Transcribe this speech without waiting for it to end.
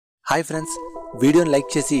Hi friends, వీడియోని like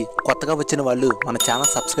చేసి కొత్తగా వచ్చిన వాళ్ళు మన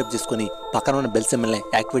ఛానల్ సబ్స్క్రైబ్ చేసుకొని పక్కన ఉన్న బెల్ సింబల్ని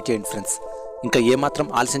యాక్టివేట్ చేయండి ఫ్రెండ్స్. ఇంకా ఏమాత్రం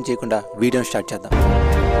ఆలస్యం చేయకుండా వీడియోని స్టార్ట్ చేద్దాం.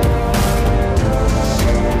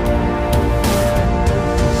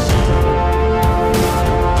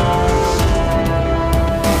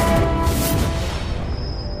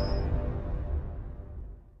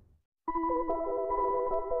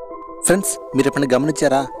 ఫ్రెండ్స్, మీరు ఎప్పుడైనా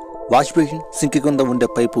గమనించారా? వాష్ బేసిన్ సింక్ కింద ఉండే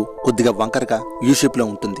పైపు కొద్దిగా వంకరగా యూ షేప్లో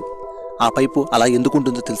ఉంటుంది. ఆ పైపు అలా ఎందుకు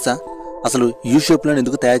ఉంటుందో తెలుసా? అసలు యూ షేప్లో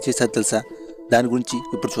ఎందుకు తయారు చేశారో తెలుసా? దాని గురించి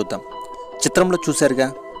ఇప్పుడు చూద్దాం. చిత్రంలో చూశారుగా,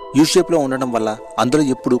 యూ షేప్లో ఉండడం వల్ల అందులో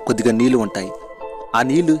ఎప్పుడు కొద్దిగా నీళ్లు ఉంటాయి. ఆ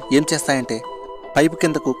నీళ్లు ఏం చేస్తాయంటే పైపు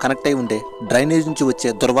కిందకు కనెక్ట్ అయి ఉండే డ్రైనేజ్ నుంచి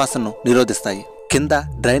వచ్చే దుర్వాసనను నిరోధిస్తాయి. కింద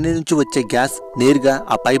డ్రైనేజ్ నుంచి వచ్చే గ్యాస్ నేరుగా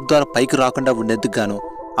ఆ పైప్ ద్వారా పైకి రాకుండా ఉండేందుకు గాను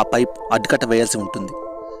ఆ పైప్ అడ్డుకట్ట వేయాల్సి ఉంటుంది.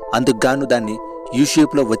 అందుకు గాను దాన్ని యూ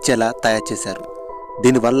షేప్లో వచ్చేలా తయారు చేశారు.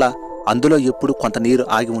 దీనివల్ల అందులో ఎప్పుడు కొంత నీరు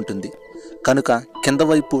ఆగి ఉంటుంది కనుక కింద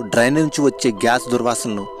వైపు డ్రైనేజ్ నుంచి వచ్చే గ్యాస్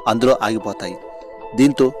దుర్వాసనలు అందులో ఆగిపోతాయి.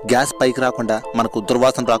 దీంతో గ్యాస్ పైకి రాకుండా మనకు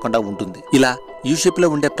దుర్వాసన రాకుండా ఉంటుంది. ఇలా యూ షేప్లో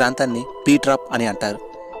ఉండే ప్రాంతాన్ని పీ ట్రాప్ అని అంటారు.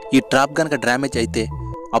 ఈ ట్రాప్ కనుక డ్యామేజ్ అయితే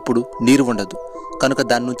అప్పుడు నీరు ఉండదు కనుక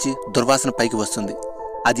దాని నుంచి దుర్వాసన పైకి వస్తుంది.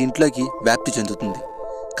 అది ఇంట్లోకి వ్యాప్తి చెందుతుంది.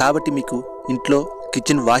 కాబట్టి మీకు ఇంట్లో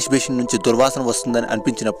కిచెన్ వాష్ బేసిన్ నుంచి దుర్వాసన వస్తుందని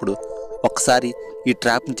అనిపించినప్పుడు ఒకసారి ఈ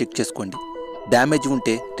ట్రాప్ని చెక్ చేసుకోండి. డ్యామేజ్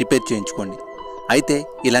ఉంటే రిపేర్ చేయించుకోండి. అయితే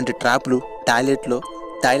ఇలాంటి ట్రాప్లు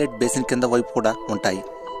టాయిలెట్ బేసిన్ కింద వైపు కూడా ఉంటాయి.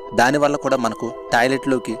 దానివల్ల కూడా మనకు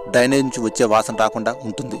టాయిలెట్లోకి డ్రైనేజ్ నుంచి వచ్చే వాసన రాకుండా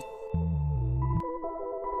ఉంటుంది.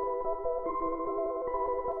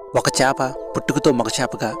 ఒక చేప పుట్టుకతో మగ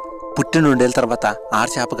చేపగా, పుట్టిన 2 ఏళ్ల తర్వాత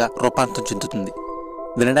ఆడచేపగా రూపాంతరం చెందుతుంది.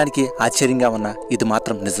 వినడానికి ఆశ్చర్యంగా ఉన్న ఇది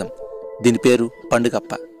మాత్రం నిజం. దీని పేరు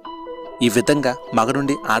పండుగప్ప. ఈ విధంగా మగ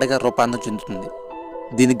నుండి ఆడగా రూపాంతరం చెందుతుంది.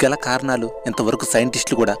 దీనికి గల కారణాలు ఇంతవరకు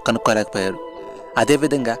సైంటిస్టులు కూడా కనుక్కోలేకపోయారు.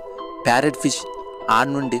 అదేవిధంగా ప్యారెట్ ఫిష్ ఆడ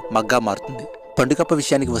నుండి మగ్గా మారుతుంది. పండుగప్ప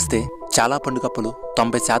విషయానికి వస్తే చాలా పండుగప్పలు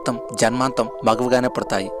 90% జన్మాంతం మగవుగానే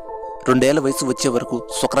పుడతాయి. 2 ఏళ్ల వయసు వచ్చే వరకు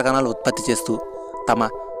శుక్రకణాలు ఉత్పత్తి చేస్తూ తమ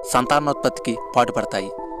సంతానోత్పత్తికి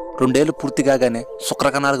పాటుపడతాయి. 2 ఏళ్లు పూర్తి కాగానే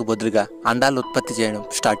శుక్రకణాలకు బదులుగా అండాలు ఉత్పత్తి చేయడం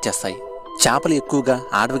స్టార్ట్ చేస్తాయి. చేపలు ఎక్కువగా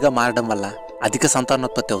ఆడవిగా మారడం వల్ల అధిక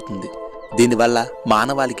సంతానోత్పత్తి అవుతుంది. దీనివల్ల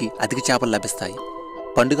మానవాళికి అధిక చేపలు లభిస్తాయి.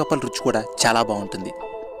 పండుగప్పల రుచి కూడా చాలా బాగుంటుంది.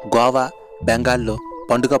 గోవా, బెంగాల్లో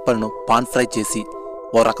పండుగప్పలను పాన్ ఫ్రై చేసి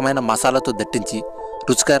ఓ రకమైన మసాలాతో దట్టించి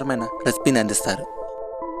రుచికరమైన రెసిపీని అందిస్తారు.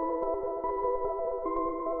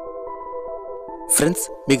 ఫ్రెండ్స్,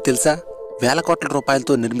 మీకు తెలుసా, వేల కోట్ల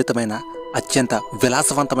రూపాయలతో నిర్మితమైన అత్యంత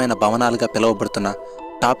విలాసవంతమైన భవనాలుగా పిలువబడుతున్న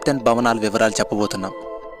టాప్ 10 భవనాల వివరాలు చెప్పబోతున్నాం.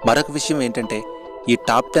 మరొక విషయం ఏంటంటే, ఈ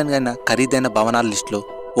టాప్ 10 అయిన ఖరీదైన భవనాల లిస్టులో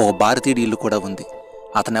ఓ భారతీయుడి ఇల్లు కూడా ఉంది.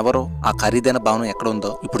 అతనెవరో, ఆ ఖరీదైన భవనం ఎక్కడ ఉందో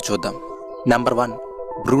ఇప్పుడు చూద్దాం. నెంబర్ 1,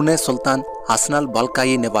 బ్రూనై సుల్తాన్ హసన్ అల్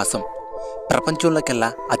బల్కాయి నివాసం. ప్రపంచంలోకెల్లా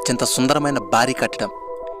అత్యంత సుందరమైన భారీ కట్టడం.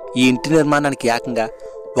 ఈ ఇంటి నిర్మాణానికి ఏకంగా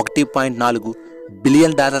 $1.4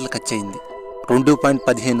 బిలియన్ ఖర్చయింది.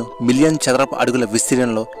 2.15 మిలియన్ చదరపు అడుగుల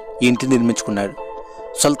విస్తీర్ణంలో ఈ ఇంటిని నిర్మించుకున్నాడు.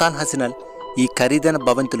 సుల్తాన్ హసన్ అల్ ఈ ఖరీదైన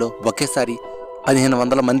భవంతిలో ఒకేసారి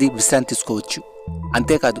 1500 మంది విశ్రాంతి తీసుకోవచ్చు.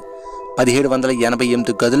 అంతేకాదు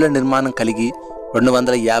 1788 గదుల నిర్మాణం కలిగి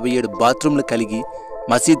 257 బాత్రూంలు కలిగి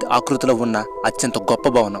మసీద్ ఆకృతిలో ఉన్న అత్యంత గొప్ప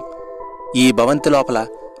భవనం. ఈ భవంతి లోపల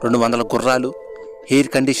 200 గుర్రాలు, ఎయిర్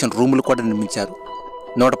కండిషన్ రూములు కూడా నిర్మించారు.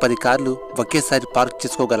 110 కార్లు ఒకేసారి పార్క్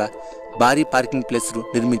చేసుకోగల భారీ పార్కింగ్ ప్లేసులు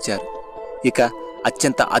నిర్మించారు. ఇక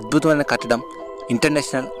అత్యంత అద్భుతమైన కట్టడం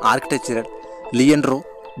ఇంటర్నేషనల్ ఆర్కిటెక్చరల్ లియండ్రో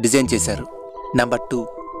డిజైన్ చేశారు. నెంబర్ 2,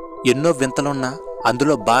 ఎన్నో వింతలున్నా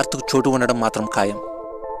అందులో భారత్కు చోటు ఉండడం మాత్రం ఖాయం.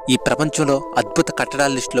 ఈ ప్రపంచంలో అద్భుత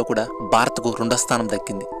కట్టడాల లిస్టులో కూడా భారత్కు 2వ స్థానం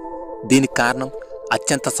దక్కింది. దీనికి కారణం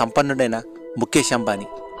అత్యంత సంపన్నుడైన ముఖేష్ అంబానీ.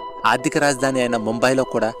 ఆర్థిక రాజధాని అయిన ముంబైలో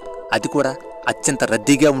కూడా, అది కూడా అత్యంత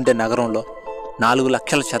రద్దీగా ఉండే నగరంలో 4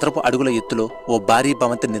 లక్షల చదరపు అడుగుల ఎత్తులో ఓ భారీ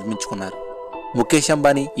భవంతిని నిర్మించుకున్నారు. ముఖేష్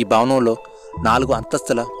అంబానీ ఈ భవనంలో 4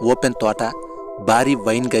 అంతస్తుల ఓపెన్ తోట, భారీ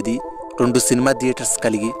వైన్ గది, 2 సినిమా థియేటర్స్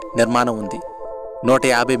కలిగి నిర్మాణం ఉంది.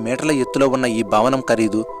 150 మీటర్ల ఎత్తులో ఉన్న ఈ భవనం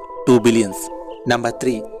ఖరీదు $2 బిలియన్స్. నెంబర్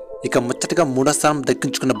 3, ఇక ముచ్చటగా 3వ స్థానం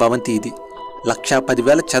దక్కించుకున్న భవంతి ఇది.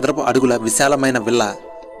 1,10,000 చదరపు అడుగుల విశాలమైన villa.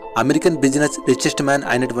 American business richest man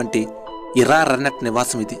అయినటువంటి ఇరా రన్నట్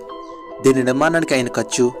నివాసం ఇది. దీని నిర్మాణానికి అయిన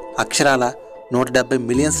ఖర్చు అక్షరాల $170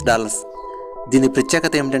 మిలియన్స్. దీని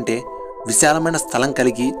ప్రత్యేకత ఏమిటంటే, విశాలమైన స్థలం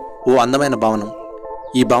కలిగి ఓ అందమైన భవనం.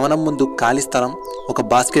 ఈ భవనం ముందు ఖాళీ స్థలం, ఒక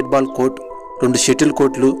బాస్కెట్బాల్ కోర్ట్, 2 షటిల్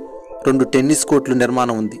కోర్టులు, 2 టెన్నిస్ కోర్టులు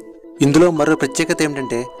నిర్మాణం ఉంది. ఇందులో మరో ప్రత్యేకత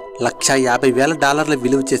ఏమిటంటే, $150,000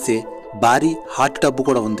 విలువ చేసే భారీ హాట్ టబ్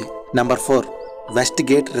కూడా ఉంది. Number 4, west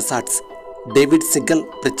gate resorts. David సిగ్గల్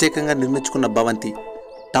ప్రత్యేకంగా నిర్మించుకున్న భవంతి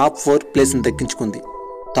టాప్ 4 ప్లేస్ని దక్కించుకుంది.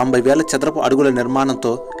 90,000 చదరపు అడుగుల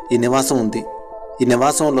నిర్మాణంతో ఈ నివాసం ఉంది. ఈ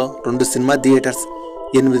నివాసంలో 2 సినిమా థియేటర్స్,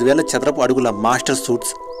 8,000 చదరపు అడుగుల మాస్టర్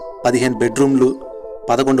సూట్స్, 15 బెడ్రూమ్లు,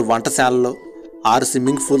 11 వంటశాలలు, 6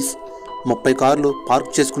 స్విమ్మింగ్ పూల్స్, 30 కార్లు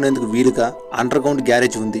పార్క్ చేసుకునేందుకు వీలుగా అండర్ గ్రౌండ్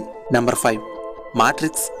గ్యారేజ్ ఉంది. నెంబర్ 5,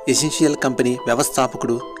 మాట్రిక్స్ ఎసెన్షియల్ కంపెనీ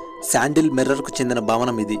వ్యవస్థాపకుడు శాండిల్ మిర్రర్కు చెందిన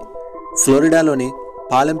భవనం ఇది. ఫ్లోరిడాలోని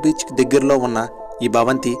పాలెం బీచ్కి దగ్గరలో ఉన్న ఈ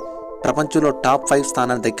భవంతి ప్రపంచంలో టాప్ 5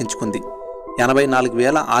 స్థానాన్ని దక్కించుకుంది.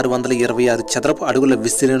 84,626 చదరపు అడుగుల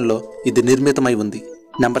విస్తీర్ణంలో ఇది నిర్మితమై ఉంది.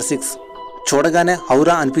 నెంబర్ 6, చూడగానే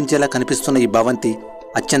హౌరా అనిపించేలా కనిపిస్తున్న ఈ భవంతి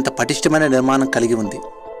అత్యంత పటిష్టమైన నిర్మాణం కలిగి ఉంది.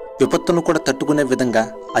 విపత్తును కూడా తట్టుకునే విధంగా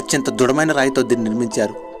అత్యంత దృఢమైన రాయితో దీన్ని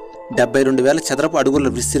నిర్మించారు. 72,000 చదరపు అడుగుల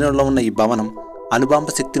విస్తీర్ణంలో ఉన్న ఈ భవనం అణుబాంబ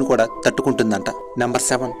శక్తిని కూడా తట్టుకుంటుందంట. నెంబర్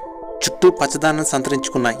 7, చుట్టూ పచ్చదనాన్ని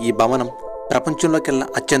సంతరించుకున్న ఈ భవనం ప్రపంచంలోకెల్లా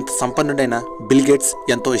అత్యంత సంపన్నుడైన బిల్ గేట్స్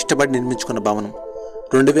ఎంతో ఇష్టపడి నిర్మించుకున్న భవనం.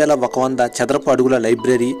 2,100 చదరపు అడుగుల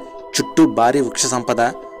లైబ్రరీ, చుట్టూ భారీ వృక్ష సంపద,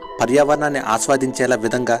 పర్యావరణాన్ని ఆస్వాదించేలా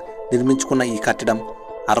విధంగా నిర్మించుకున్న ఈ కట్టడం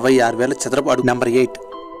 66,000 చదరపు అడుగు. నెంబర్ 8,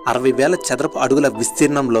 60,000 చదరపు అడుగుల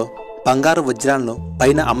విస్తీర్ణంలో బంగారు వజ్రాలను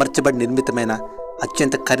పైన అమర్చబడి నిర్మితమైన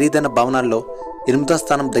అత్యంత ఖరీదైన భవనాల్లో 8వ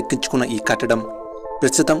స్థానం దక్కించుకున్న ఈ కట్టడం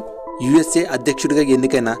ప్రస్తుతం USA అధ్యక్షుడిగా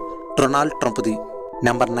ఎన్నికైన డొనాల్డ్ ట్రంప్ది.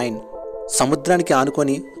 నెంబర్ 9, సముద్రానికి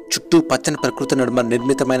ఆనుకొని చుట్టూ పచ్చని ప్రకృతి నడుమ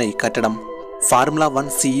నిర్మితమైన ఈ కట్టడం ఫార్ములా 1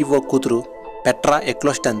 CEO కూతురు పెట్రా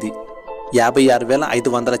ఎక్లోస్టన్ది.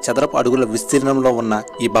 56,500 చదరపు అడుగుల విస్తీర్ణంలో ఉన్న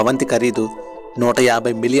ఈ భవంతి ఖరీదు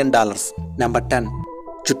 $150 మిలియన్. నెంబర్ 10,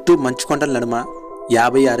 చుట్టూ మంచుకొండల నడుమ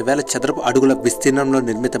 56,000 చదరపు అడుగుల విస్తీర్ణంలో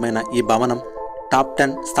నిర్మితమైన ఈ భవనం టాప్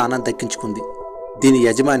 10 స్థానాన్ని దక్కించుకుంది. దీని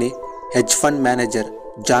యజమాని హెడ్జ్ ఫండ్ మేనేజర్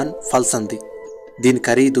జాన్ ఫల్సన్ది. దీని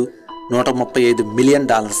ఖరీదు $135 మిలియన్.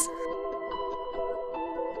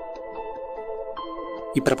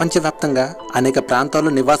 ఈ ప్రపంచవ్యాప్తంగా అనేక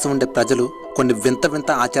ప్రాంతాల్లో నివాసం ఉండే ప్రజలు కొన్ని వింత వింత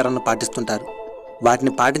ఆచారాలను పాటిస్తుంటారు.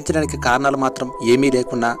 వాటిని పాటించడానికి కారణాలు మాత్రం ఏమీ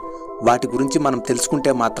లేకున్నా వాటి గురించి మనం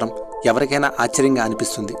తెలుసుకుంటే మాత్రం ఎవరికైనా ఆశ్చర్యంగా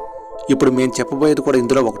అనిపిస్తుంది. ఇప్పుడు మేము చెప్పబోయేది కూడా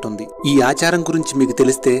ఇందులో ఒకటి ఉంది. ఈ ఆచారం గురించి మీకు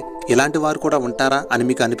తెలిస్తే ఇలాంటి వారు కూడా ఉంటారా అని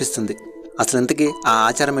మీకు అనిపిస్తుంది. అసలు ఇంతకీ ఆ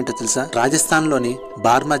ఆచారం ఏంటో తెలుసా? రాజస్థాన్లోని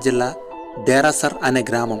బార్మా జిల్లా డేరాసర్ అనే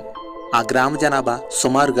గ్రామం. ఆ గ్రామ జనాభా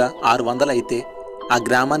సుమారుగా 600 అయితే ఆ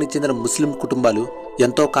గ్రామానికి చెందిన ముస్లిం కుటుంబాలు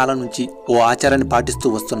ఎంతో కాలం నుంచి ఓ ఆచారాన్ని పాటిస్తూ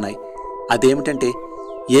వస్తున్నాయి. అదేమిటంటే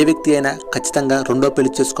ఏ వ్యక్తి అయినా ఖచ్చితంగా రెండో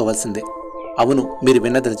పెళ్లి చేసుకోవాల్సిందే. అవును, మీరు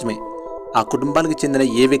విన్నది నిజమే. ఆ కుటుంబానికి చెందిన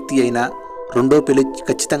ఏ వ్యక్తి అయినా రెండో పెళ్లి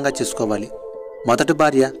ఖచ్చితంగా చేసుకోవాలి. మొదటి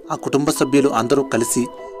భార్య ఆ కుటుంబ సభ్యులు అందరూ కలిసి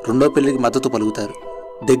రెండో పెళ్లికి మద్దతు పలుకుతారు.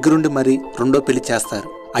 దగ్గరుండి మరీ రెండో పెళ్లి చేస్తారు.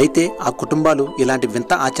 అయితే ఆ కుటుంబాలు ఇలాంటి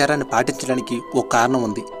వింత ఆచారాన్ని పాటించడానికి ఓ కారణం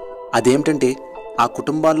ఉంది. అదేమిటంటే ఆ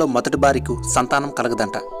కుటుంబాల్లో మొదటి భార్యకు సంతానం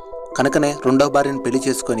కలగదంట. కనుకనే రెండో భార్యను పెళ్లి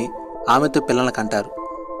చేసుకొని ఆమెతో పిల్లలను కంటారు.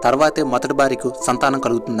 తర్వాతే మొదటి భార్యకు సంతానం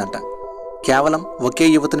కలుగుతుందంట. కేవలం ఒకే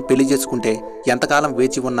యువతిని పెళ్లి చేసుకుంటే ఎంతకాలం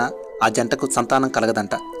వేచి ఉన్నా ఆ జంటకు సంతానం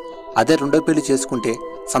కలగదంట. అదే రెండో పెళ్లి చేసుకుంటే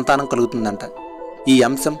సంతానం కలుగుతుందంట. ఈ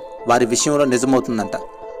అంశం వారి విషయంలో నిజమవుతుందంట.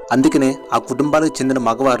 అందుకనే ఆ కుటుంబాలకు చెందిన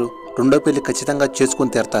మగవారు రెండో పెళ్లి ఖచ్చితంగా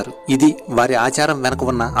చేసుకుని తీరతారు. ఇది వారి ఆచారం వెనక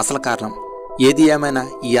ఉన్న అసలు కారణం. ఏది ఏమైనా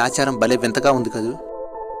ఈ ఆచారం భలే వింతగా ఉంది కదూ.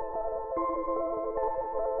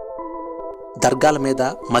 దర్గాల మీద,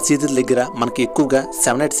 మసీదుల దగ్గర మనకి ఎక్కువగా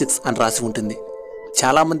 786 అని రాసి ఉంటుంది.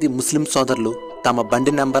 చాలామంది ముస్లిం సోదరులు తమ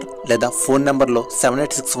బండి నెంబర్ లేదా ఫోన్ నెంబర్లో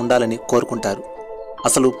 786 ఉండాలని కోరుకుంటారు.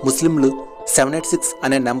 అసలు ముస్లింలు 786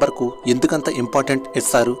 అనే నెంబర్కు ఎందుకంత ఇంపార్టెంట్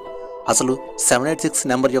ఇస్తారు? అసలు 786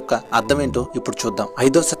 నెంబర్ యొక్క అర్థమేంటో ఇప్పుడు చూద్దాం.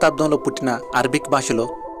 5వ శతాబ్దంలో పుట్టిన అరబిక్ భాషలో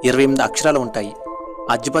 28 అక్షరాలు ఉంటాయి.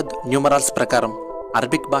 అజ్బద్ న్యూమరాల్స్ ప్రకారం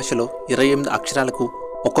అరబిక్ భాషలో 28 అక్షరాలకు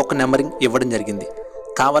ఒక్కొక్క నెంబరింగ్ ఇవ్వడం జరిగింది.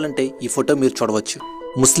 కావాలంటే ఈ ఫోటో మీరు చూడవచ్చు.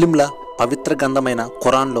 ముస్లింల పవిత్ర గ్రంథమైన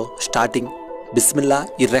ఖురాన్లో స్టార్టింగ్ బిస్మిల్లా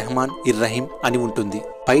ఇర్రెహమాన్ ఇర్రహీం అని ఉంటుంది.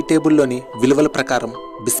 పై టేబుల్లోని విలువల ప్రకారం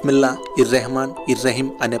బిస్మిల్లా ఇర్రెహమాన్ ఇర్రహీం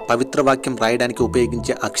అనే పవిత్ర వాక్యం రాయడానికి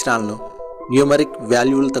ఉపయోగించే అక్షరాలను న్యూమరిక్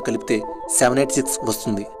వాల్యూలతో కలిపితే 786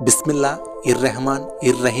 వస్తుంది. బిస్మిల్లా ఇర్రెహమాన్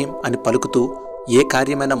ఇర్రహీం అని పలుకుతూ ఏ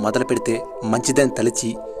కార్యమైనా మొదలు పెడితే మంచిదని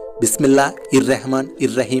తలచి బిస్మిల్లా ఇర్రెహమాన్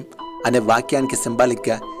ఇర్రహీం అనే వాక్యానికి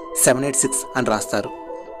సింబాలిక్గా 786 అని రాస్తారు.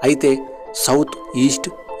 అయితే సౌత్ ఈస్ట్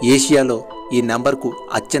ఏషియాలో ఈ నెంబర్కు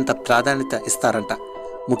అత్యంత ప్రాధాన్యత ఇస్తారంట,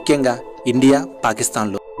 ముఖ్యంగా ఇండియా,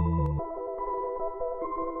 పాకిస్తాన్లో.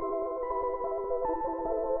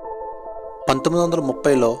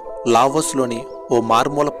 (1930లో లావోస్లోని ఓ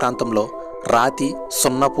మారుమూల ప్రాంతంలో రాతి,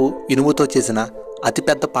 సున్నపు, ఇనుముతో చేసిన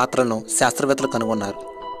అతిపెద్ద పాత్రలను శాస్త్రవేత్తలు కనుగొన్నారు.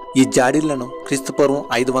 ఈ జాడీలను క్రీస్తుపూర్వం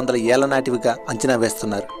 500 ఏళ్ల నాటివిగా అంచనా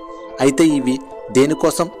వేస్తున్నారు. అయితే ఇవి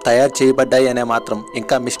దేనికోసం తయారు చేయబడ్డాయి అనే మాత్రం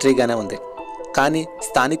ఇంకా మిస్టరీగానే ఉంది. కానీ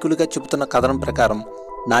స్థానికులుగా చెబుతున్న కథనం ప్రకారం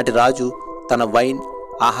నాటి రాజు తన వైన్,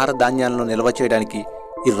 ఆహార ధాన్యాలను నిల్వ చేయడానికి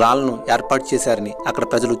ఈ రాళ్లను ఏర్పాటు చేశారని అక్కడ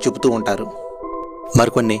ప్రజలు చెబుతూ ఉంటారు.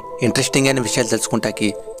 మరికొన్ని ఇంట్రెస్టింగ్ అయిన విషయాలు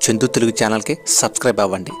తెలుసుకుంటాకి చందు తెలుగు ఛానల్కి సబ్స్క్రైబ్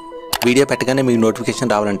అవ్వండి. వీడియో పెట్టగానే మీకు నోటిఫికేషన్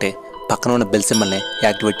రావాలంటే పక్కన ఉన్న బెల్ సింబల్ని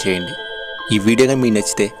యాక్టివేట్ చేయండి. ఈ వీడియోగా మీకు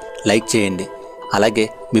నచ్చితే లైక్ చేయండి. అలాగే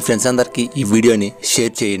మీ ఫ్రెండ్స్ అందరికీ ఈ వీడియోని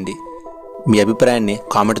షేర్ చేయండి. మీ అభిప్రాయాన్ని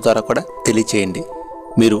కామెంట్ ద్వారా కూడా తెలియచేయండి.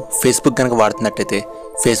 మీరు ఫేస్బుక్ కనుక వాడుతున్నట్టయితే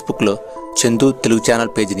ఫేస్బుక్లో చందు తెలుగు ఛానల్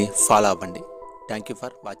పేజ్ని ఫాలో అవ్వండి. Thank you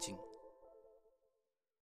for watching.